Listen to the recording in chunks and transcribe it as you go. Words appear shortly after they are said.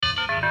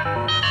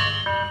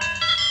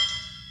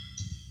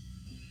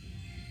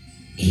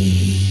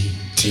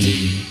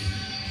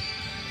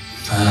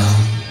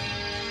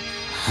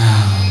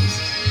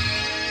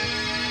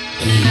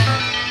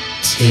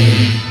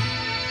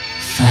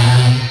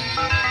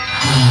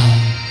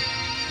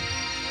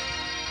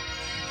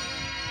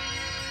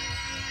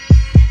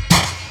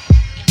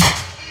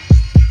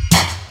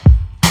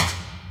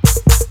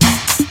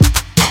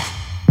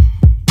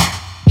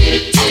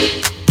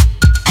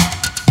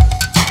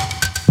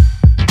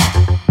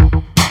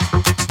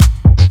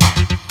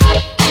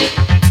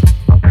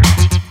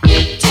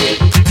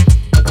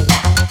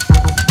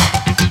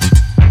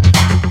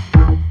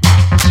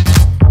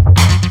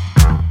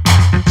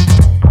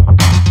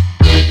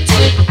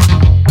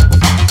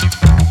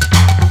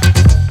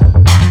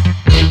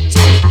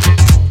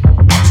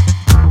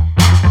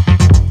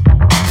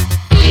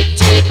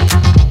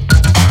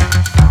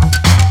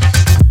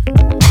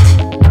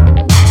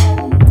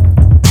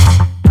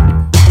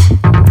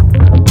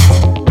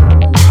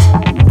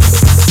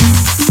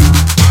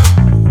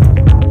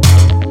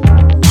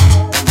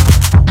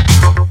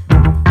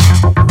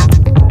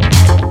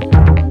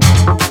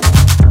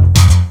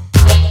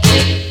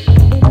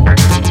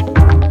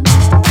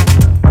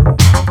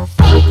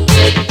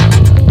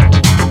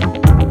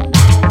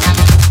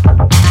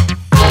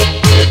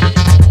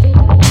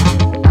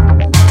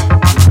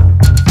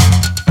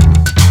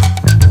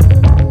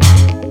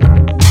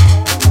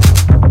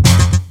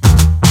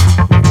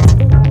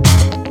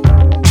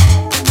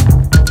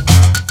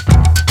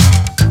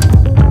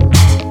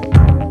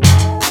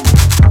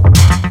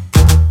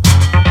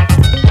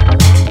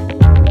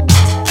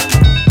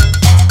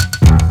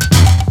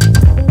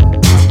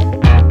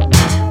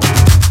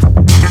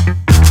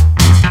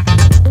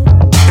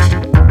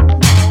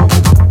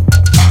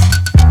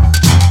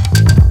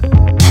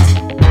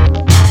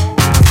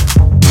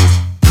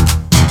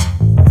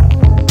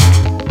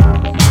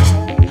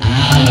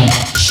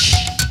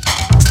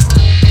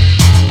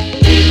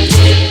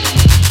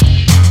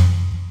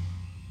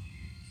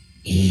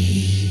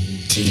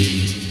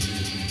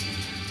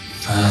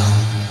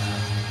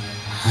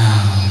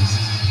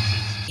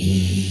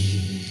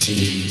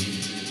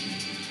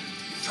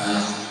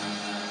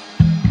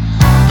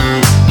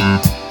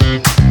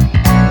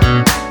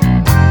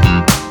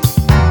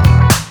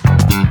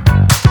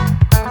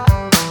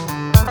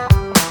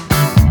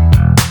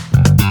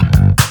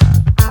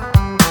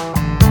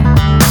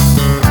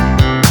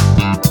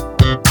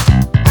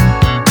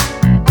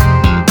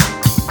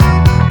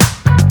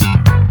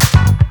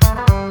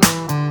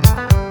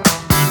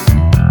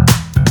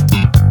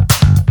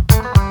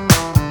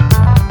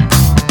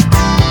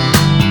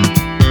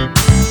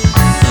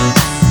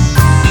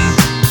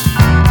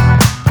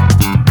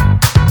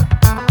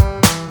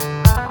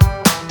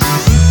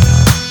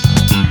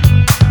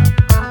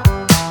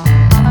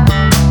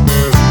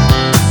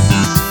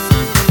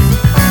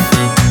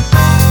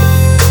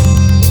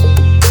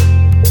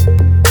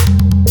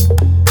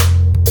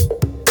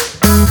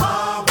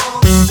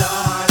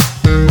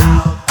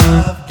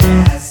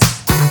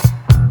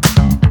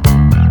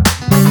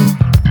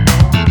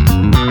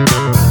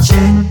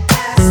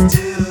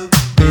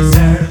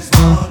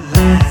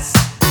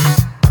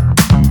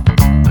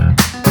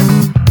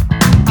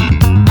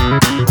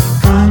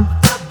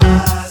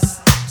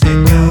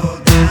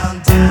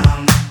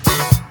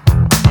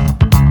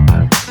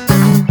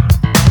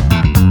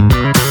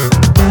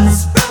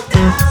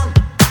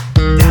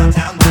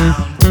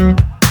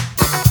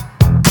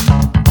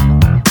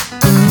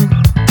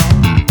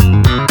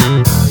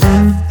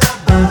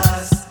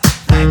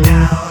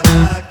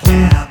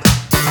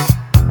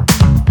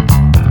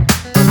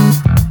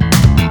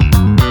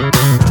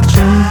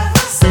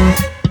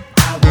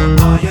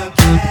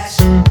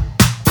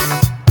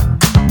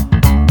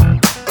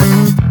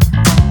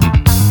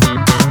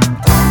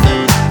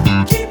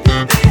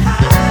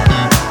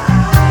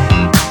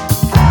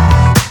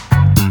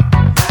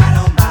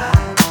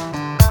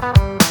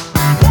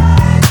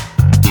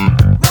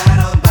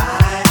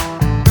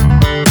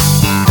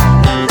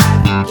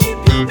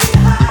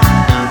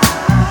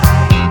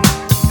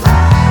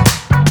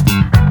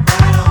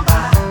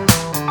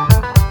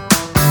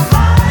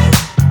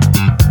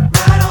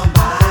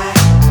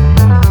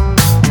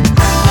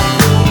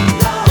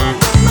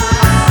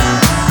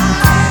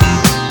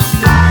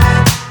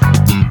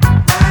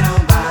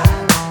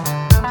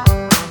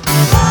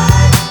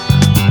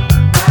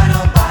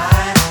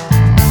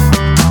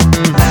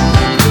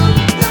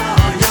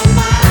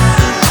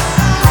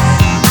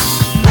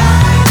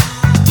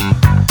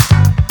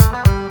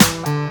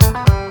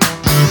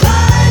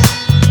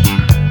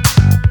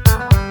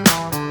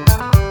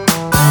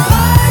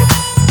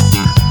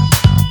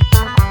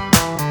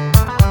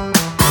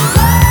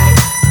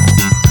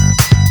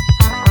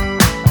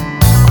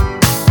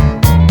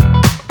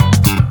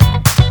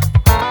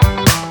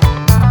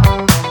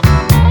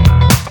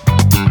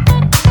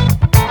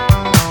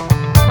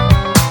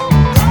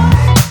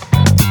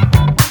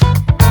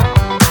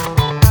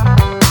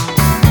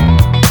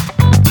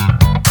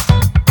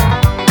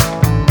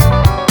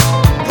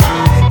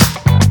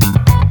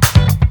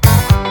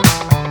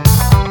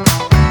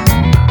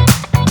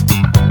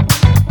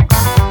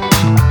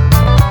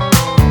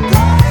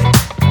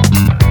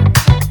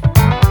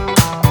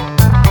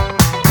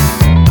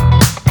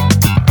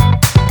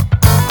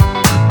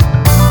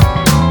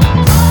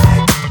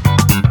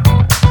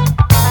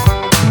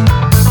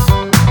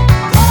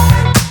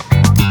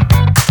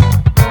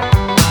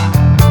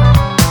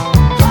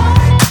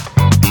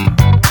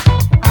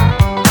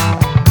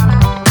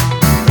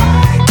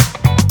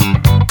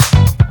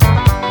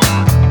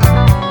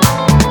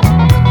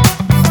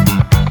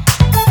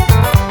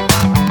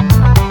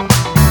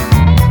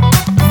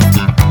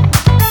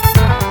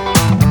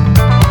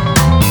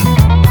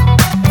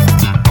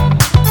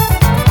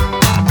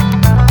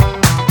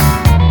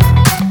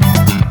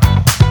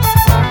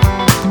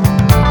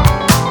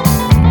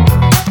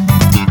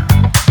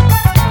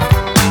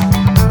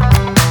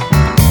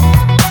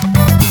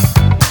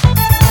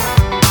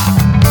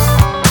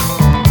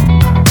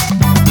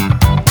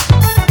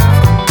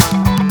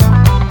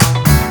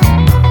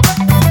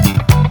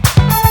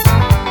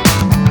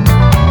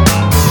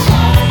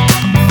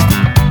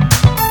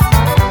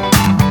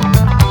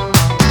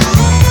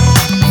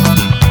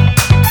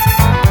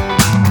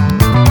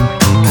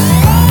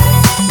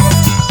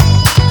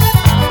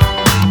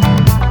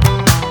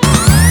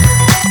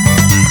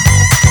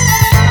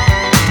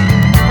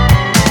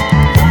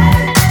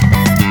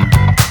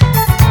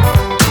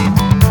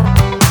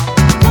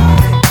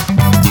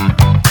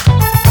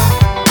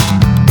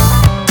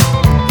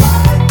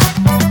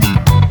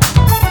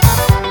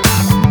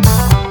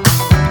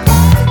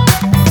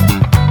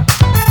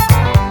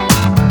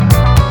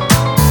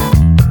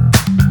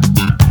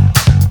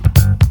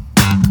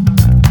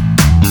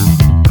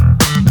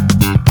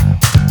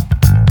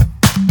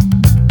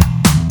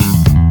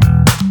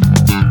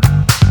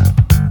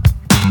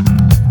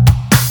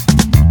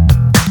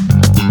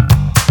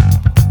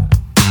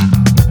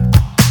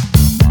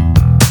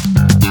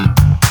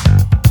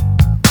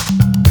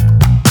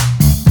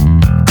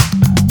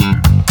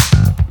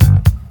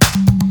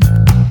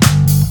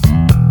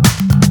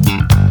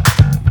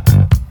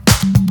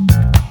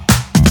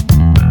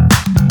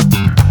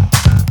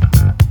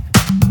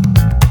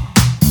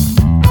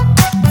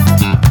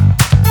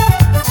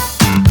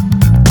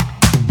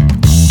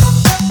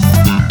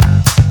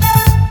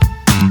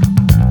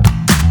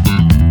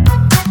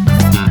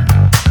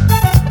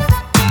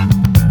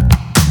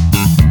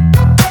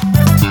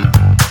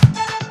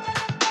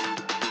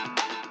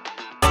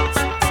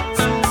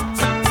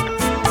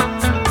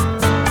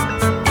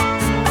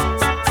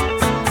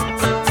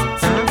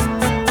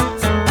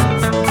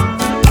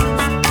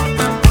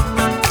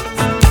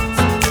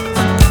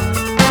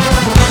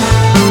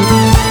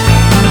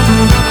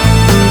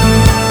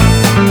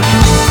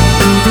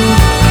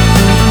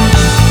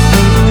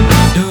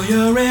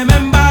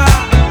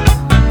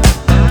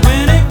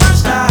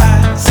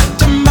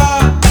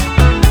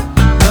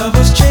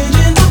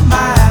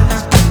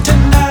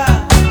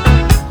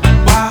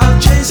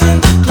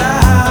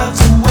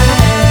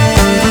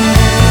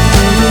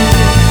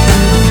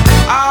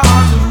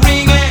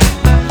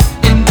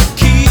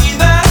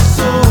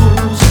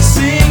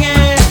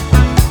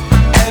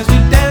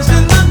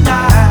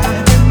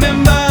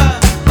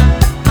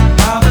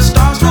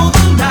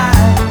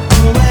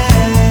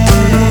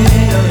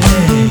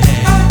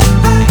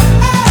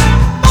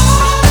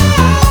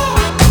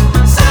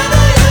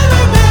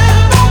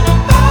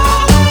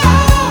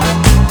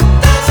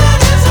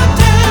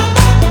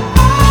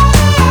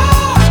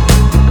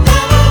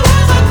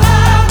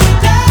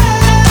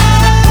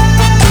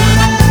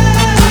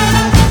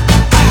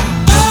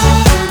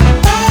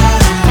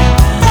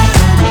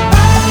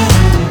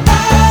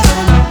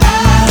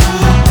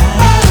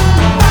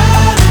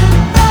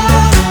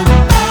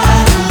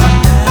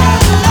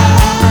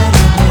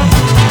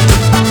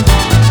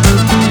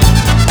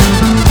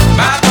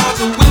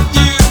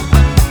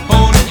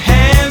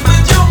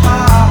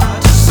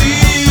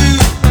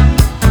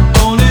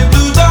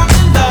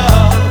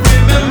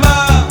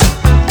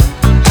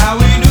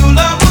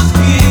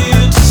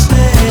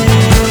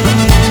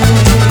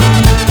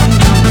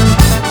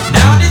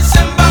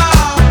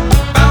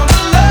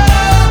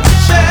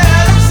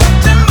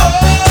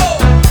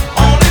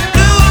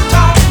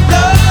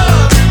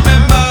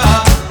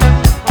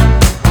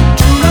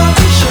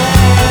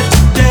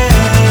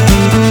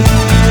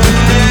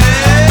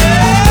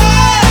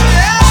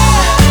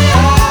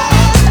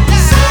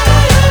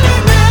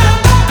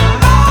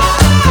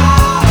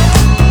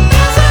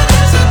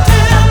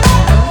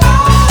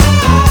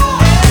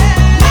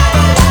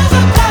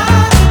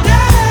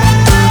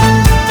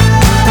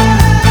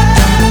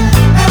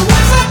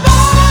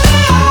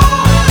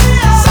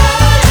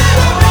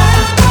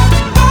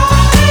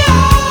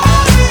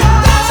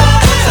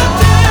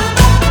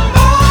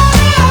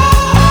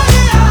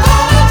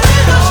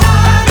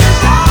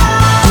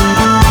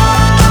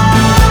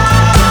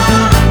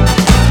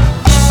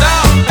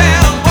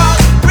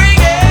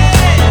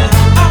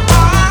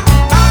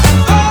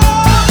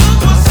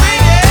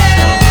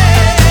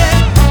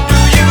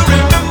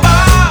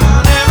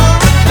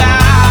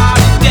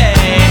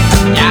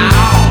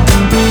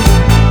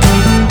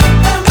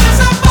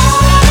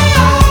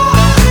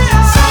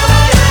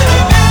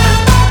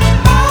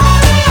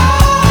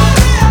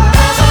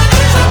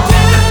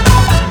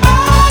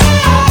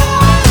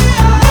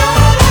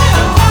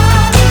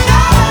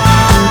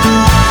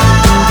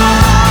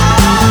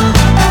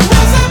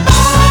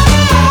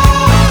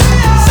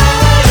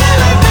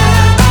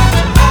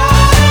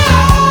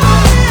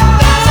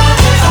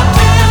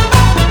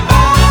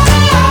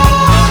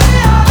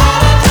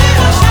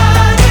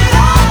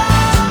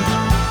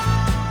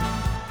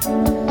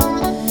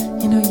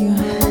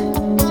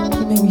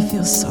You make me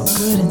feel so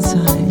good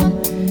inside.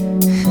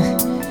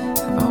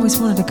 I've always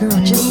wanted a girl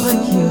just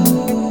like you.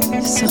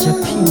 You're such a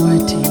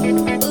PYT,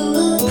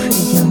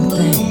 pretty young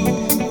thing.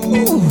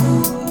 Ooh.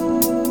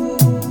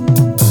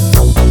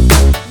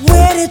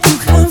 Where did you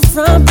come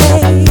from,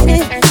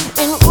 baby?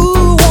 And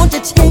ooh, won't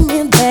you take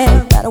me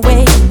there right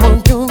away?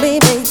 Won't you,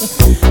 baby?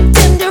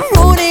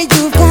 Tenderoni,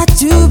 you've got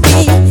to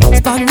be.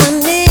 Spark my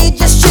need,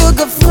 just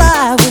sugar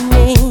fly with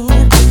me.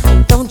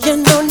 Don't you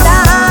know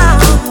now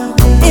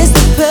is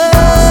the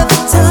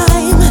perfect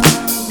time?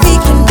 We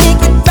can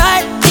make it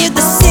right in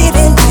the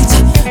city lights.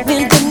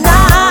 When the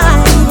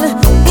night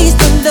is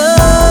the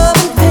love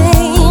and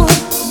pain.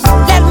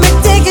 Let me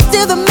take it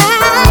to the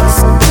max.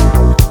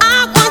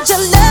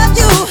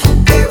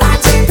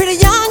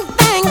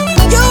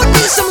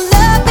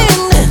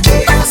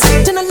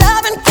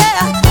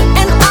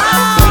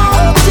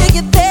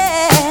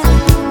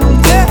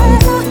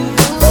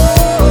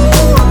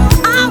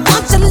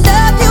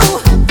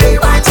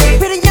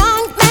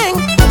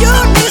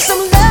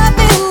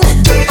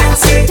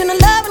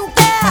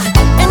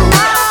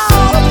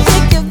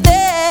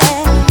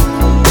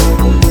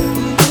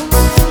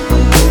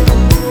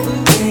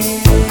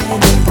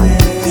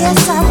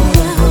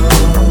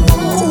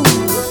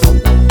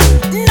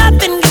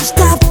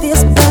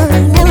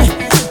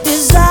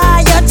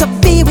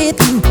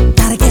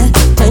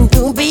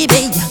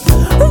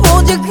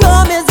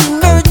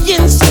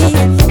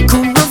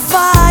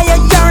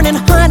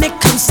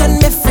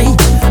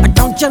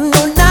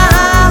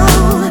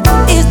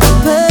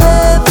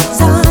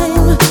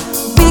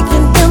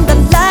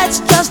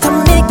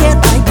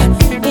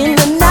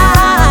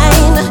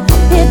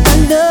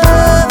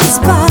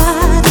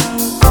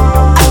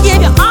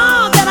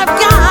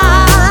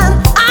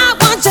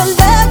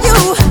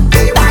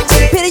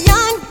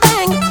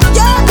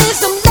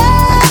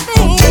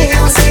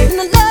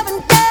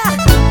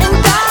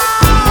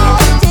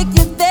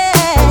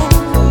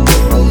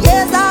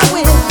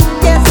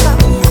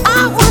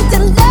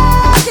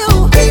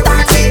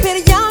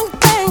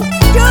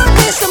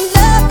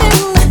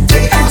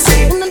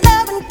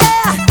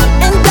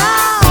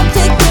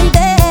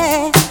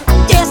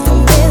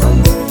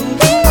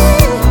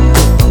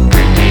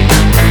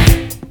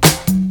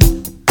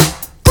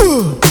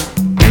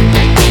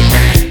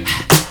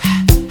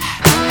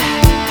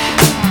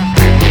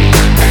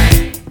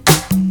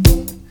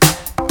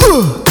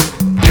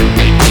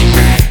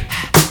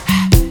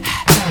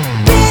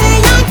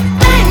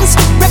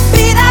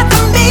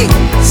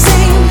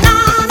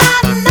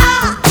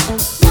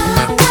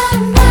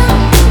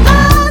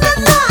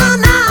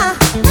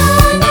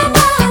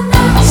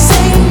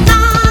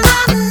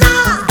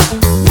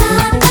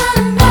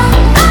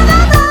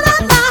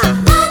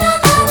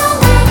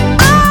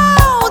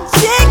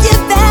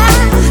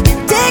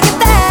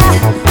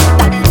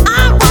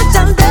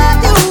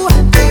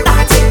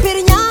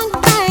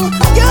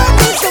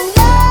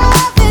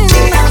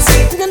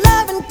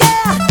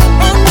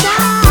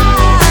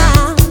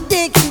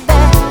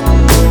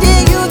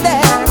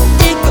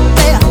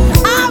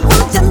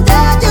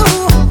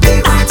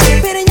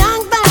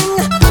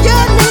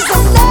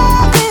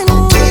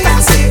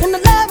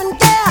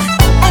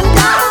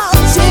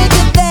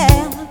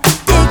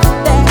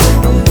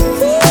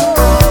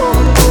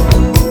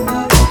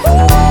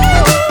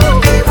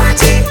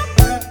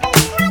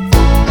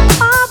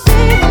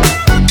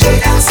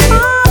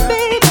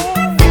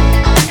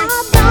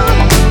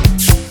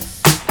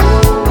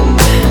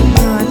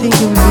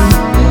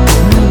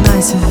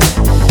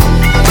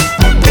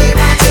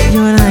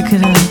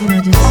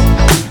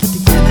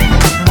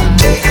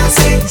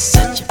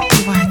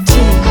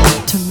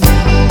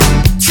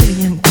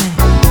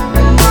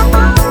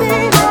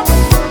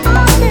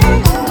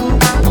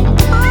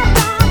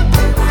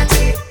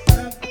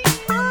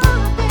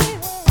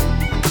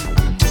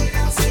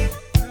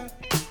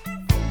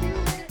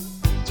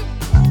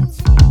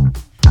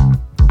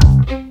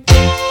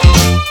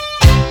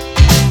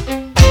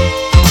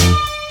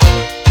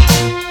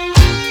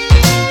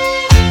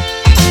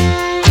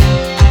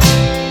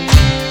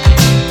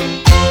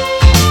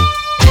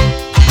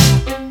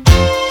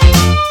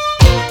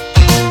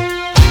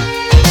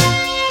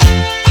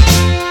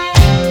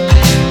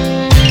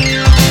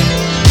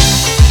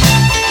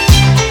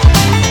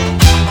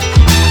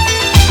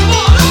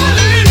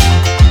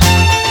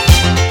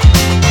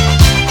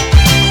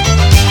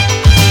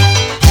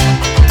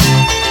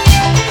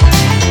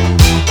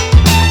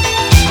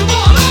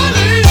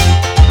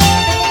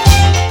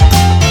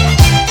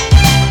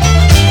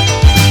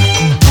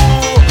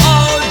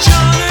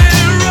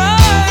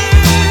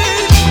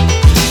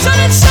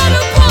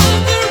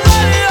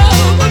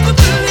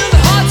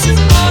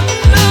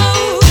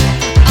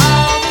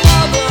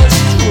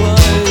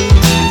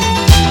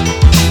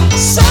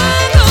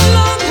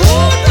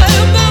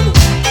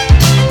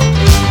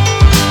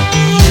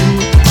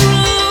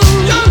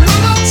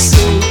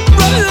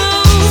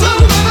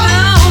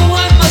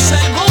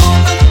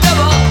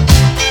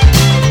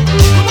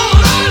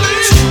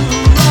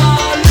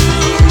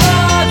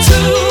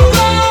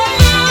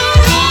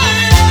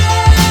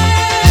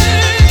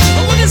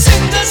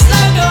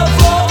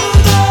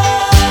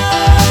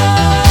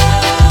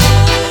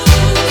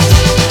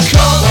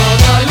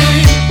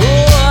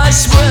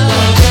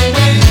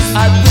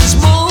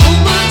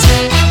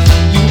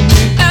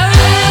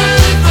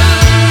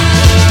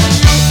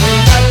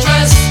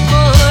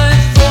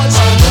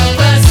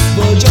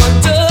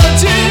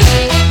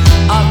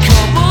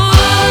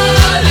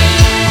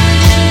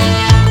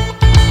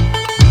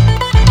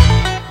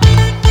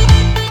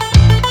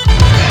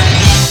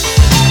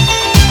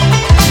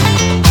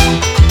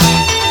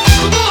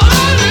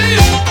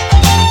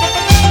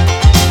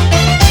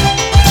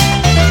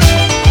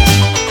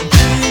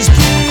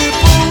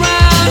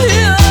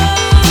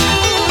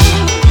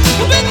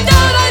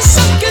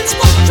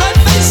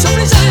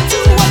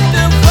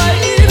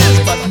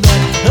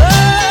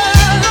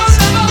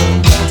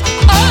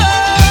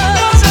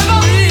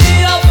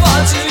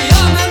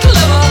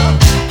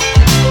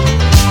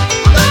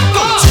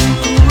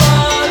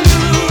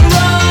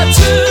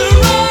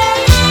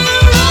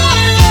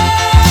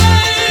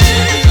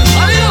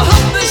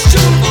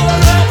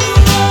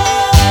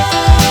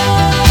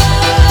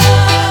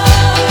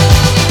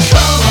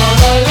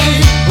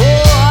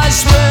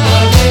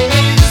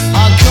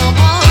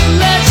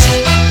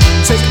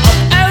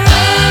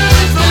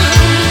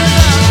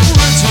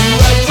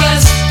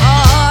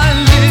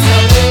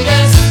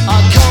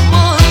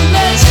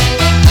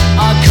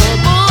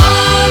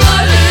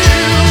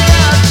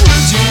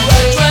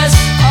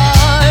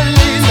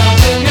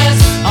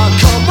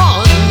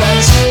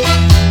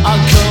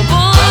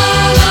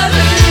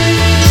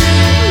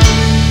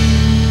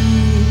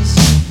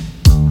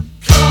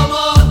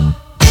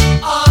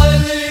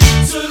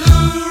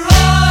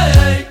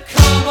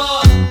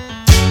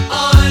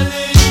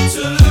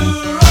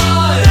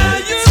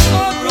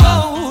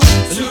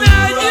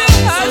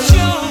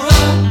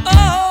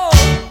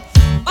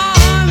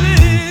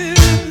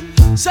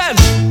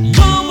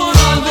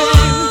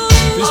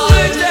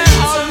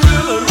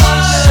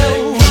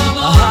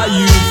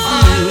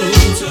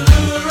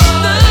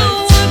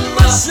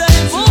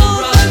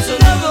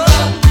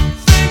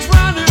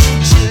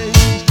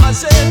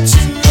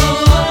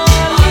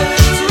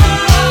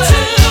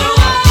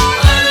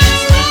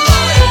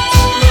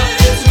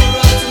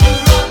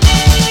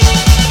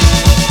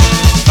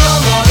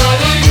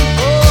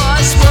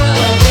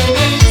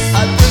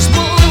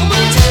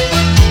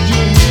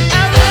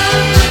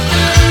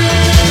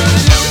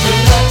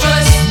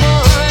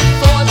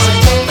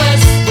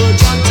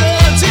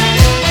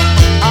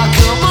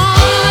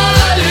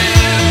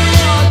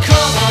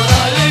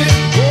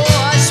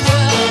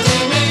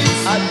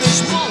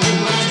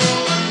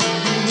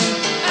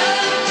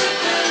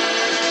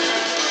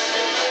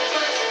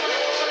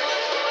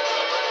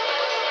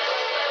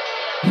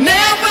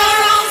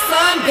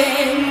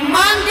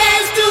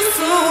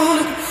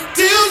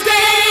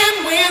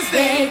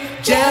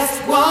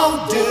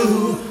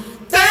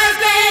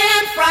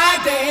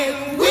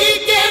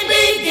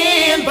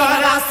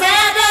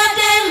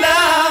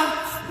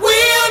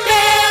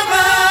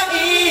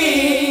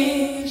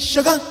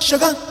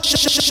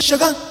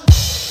 sugar.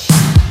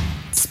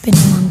 It's been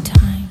a long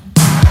time.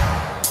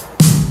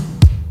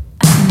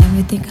 I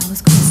never think I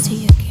was gonna see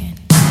you again.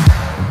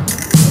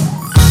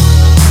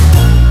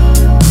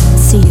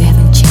 See, you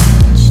haven't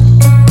changed.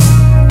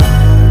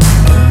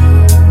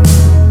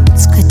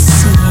 It's good to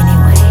see you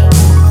anyway.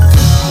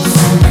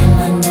 Sunday,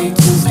 Monday,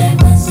 Tuesday,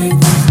 Wednesday,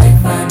 Thursday,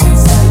 Friday,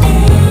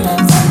 Sunday.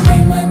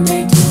 Sunday,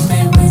 Monday,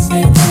 Tuesday,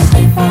 Wednesday,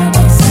 Thursday,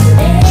 Friday,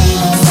 Sunday.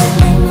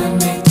 Sunday,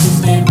 Monday,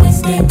 Tuesday,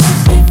 Wednesday,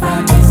 Thursday,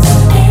 Friday,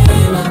 Sunday.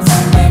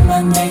 Sunday,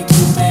 Monday,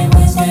 Tuesday,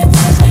 Wednesday,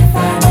 Thursday,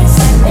 Friday,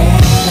 Sunday.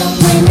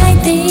 When I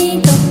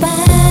think about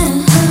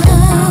you,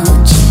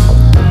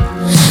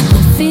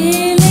 my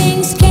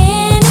feelings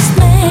can't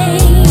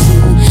explain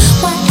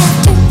why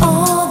after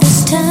all this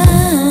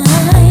time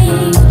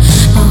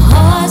my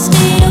heart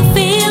still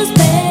feels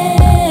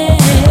pain.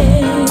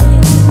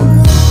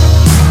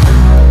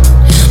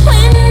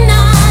 When I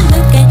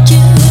look at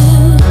you,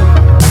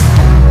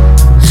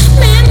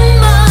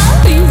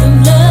 memories of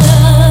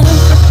love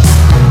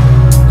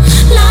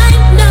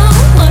like no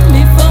one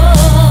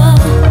before.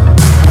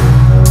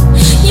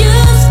 You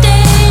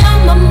stay on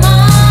my mind,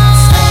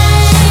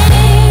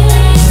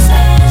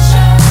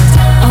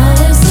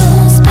 always so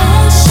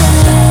special,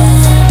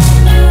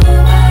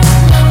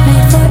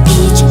 made for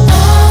each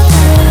other.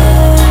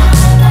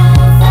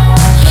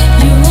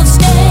 You will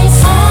stay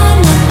on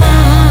my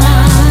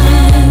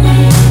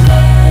mind,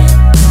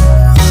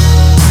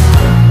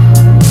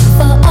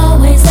 for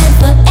always and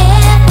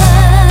forever.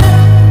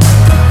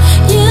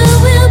 You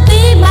will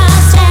be my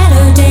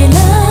Saturday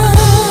love.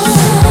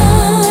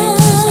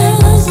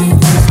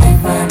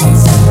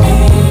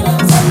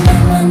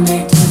 Sunday,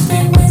 Monday,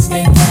 Tuesday,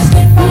 Wednesday,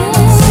 Thursday,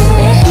 Friday,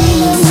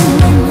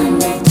 Sunday.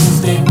 Monday,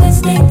 Tuesday,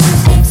 Wednesday,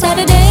 Thursday,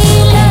 Saturday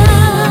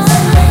love.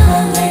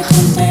 Monday,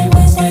 Tuesday,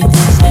 Wednesday,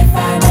 Thursday,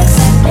 Friday,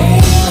 Sunday.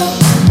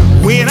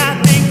 When I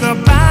think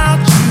about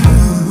you,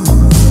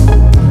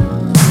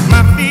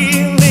 my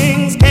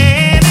feelings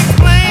can't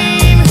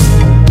explain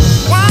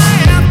why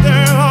after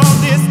all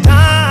this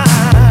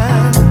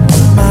time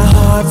my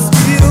heart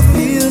still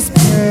feels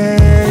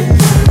pain.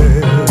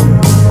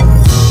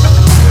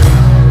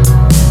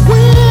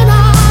 When I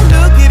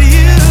look at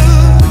you,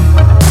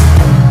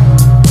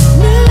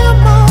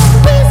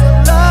 memories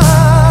of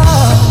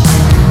love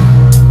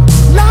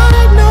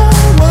like no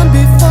one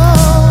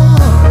before.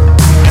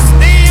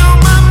 Stay on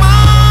my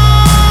mind.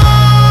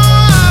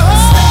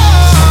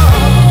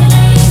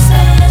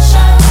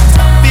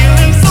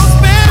 Feeling so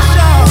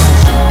special,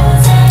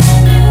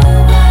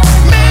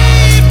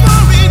 made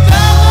for each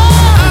other.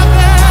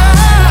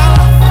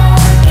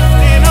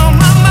 Staying on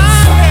my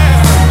mind,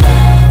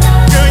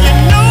 girl. You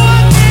know I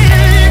can't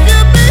leave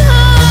you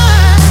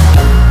behind.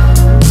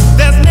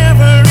 There's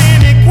never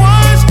any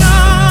question.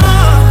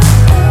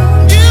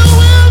 You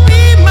will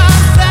be my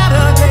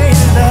Saturday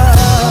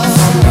love.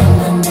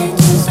 Monday,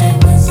 Tuesday,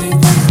 Wednesday,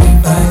 Thursday,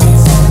 Friday,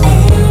 Sunday.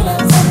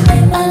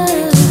 Sunday,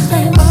 Monday,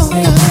 Tuesday,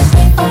 Wednesday,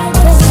 Thursday,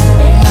 Friday,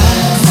 Sunday.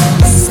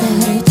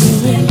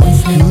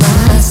 Saturday,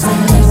 my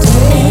Saturday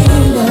love.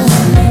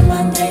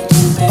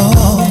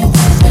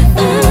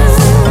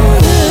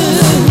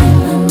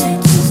 Monday,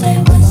 Tuesday,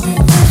 Wednesday,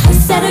 Thursday, Friday,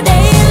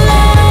 Sunday.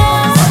 Monday,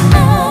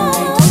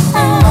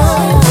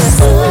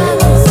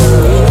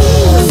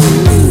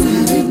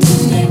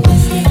 Tuesday,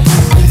 Wednesday, Thursday,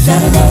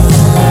 Saturday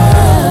love.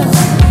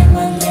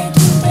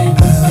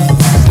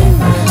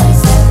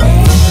 Saturday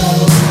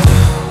love.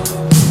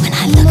 When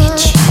I look at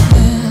you,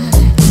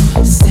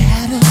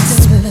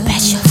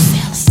 special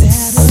feelings,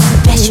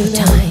 special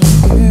time.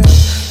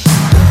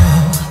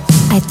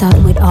 I thought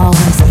we'd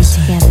always be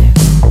together.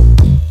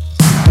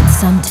 But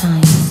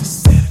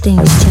sometimes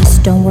things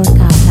just don't work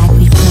out like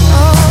we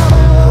planned.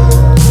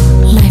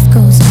 Life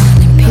goes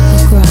on and people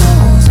grow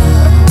out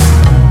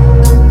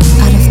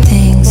of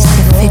things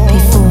that fit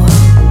before.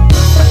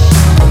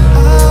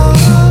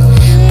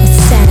 But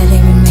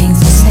Saturday remains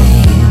the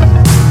same,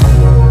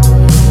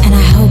 and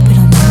I hope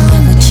it'll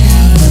never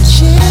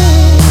change.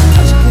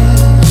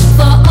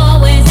 For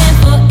always and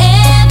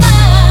forever,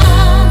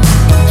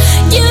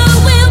 you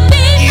will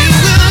be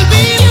mine.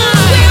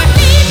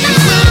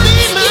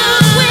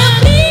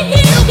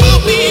 You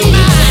will be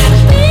mine.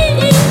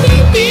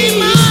 Be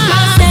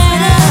mine.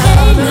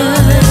 Saturday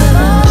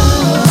love.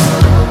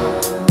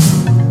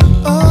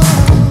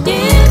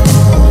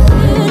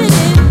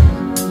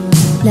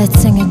 Let's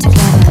sing it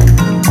together.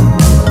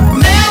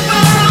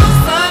 Never on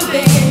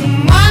Sunday,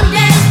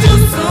 Monday's too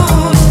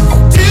soon.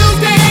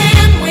 Tuesday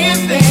and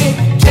Wednesday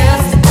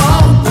just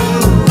won't do.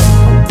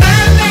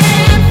 Thursday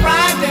and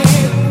Friday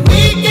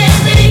we can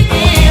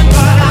begin,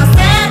 but our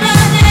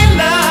Saturday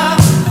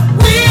love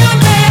will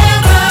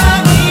never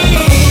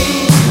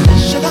leave.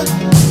 Sugar.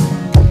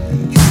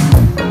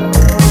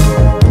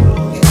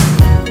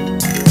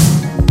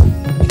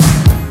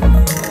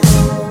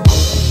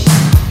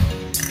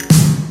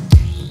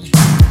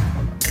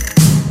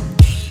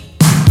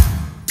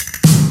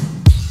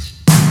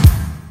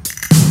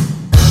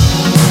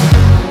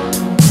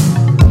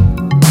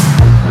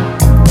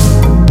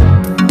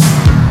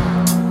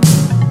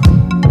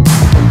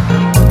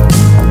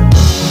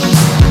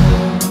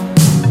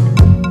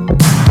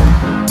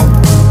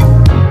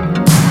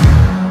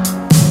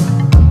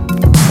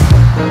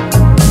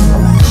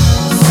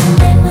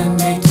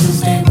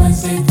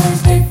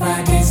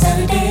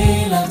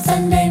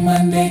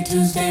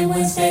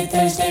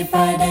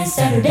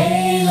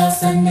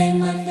 Sunday,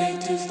 Monday,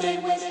 Tuesday,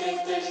 Wednesday,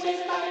 Thursday,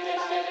 Friday,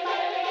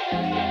 Saturday.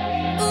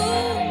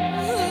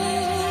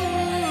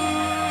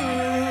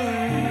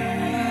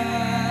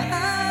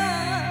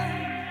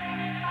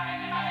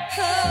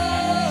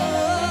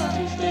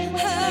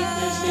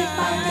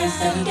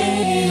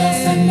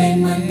 Saturday, Sunday,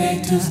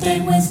 Monday, Tuesday,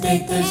 Wednesday,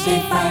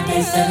 Thursday,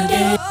 Friday,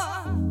 Saturday.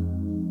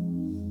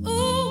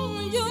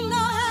 Ooh, you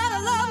know how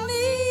to love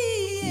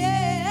me,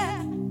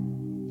 yeah.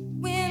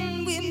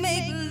 When we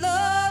make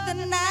love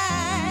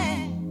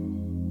tonight,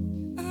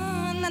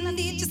 and I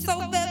need you so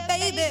bad.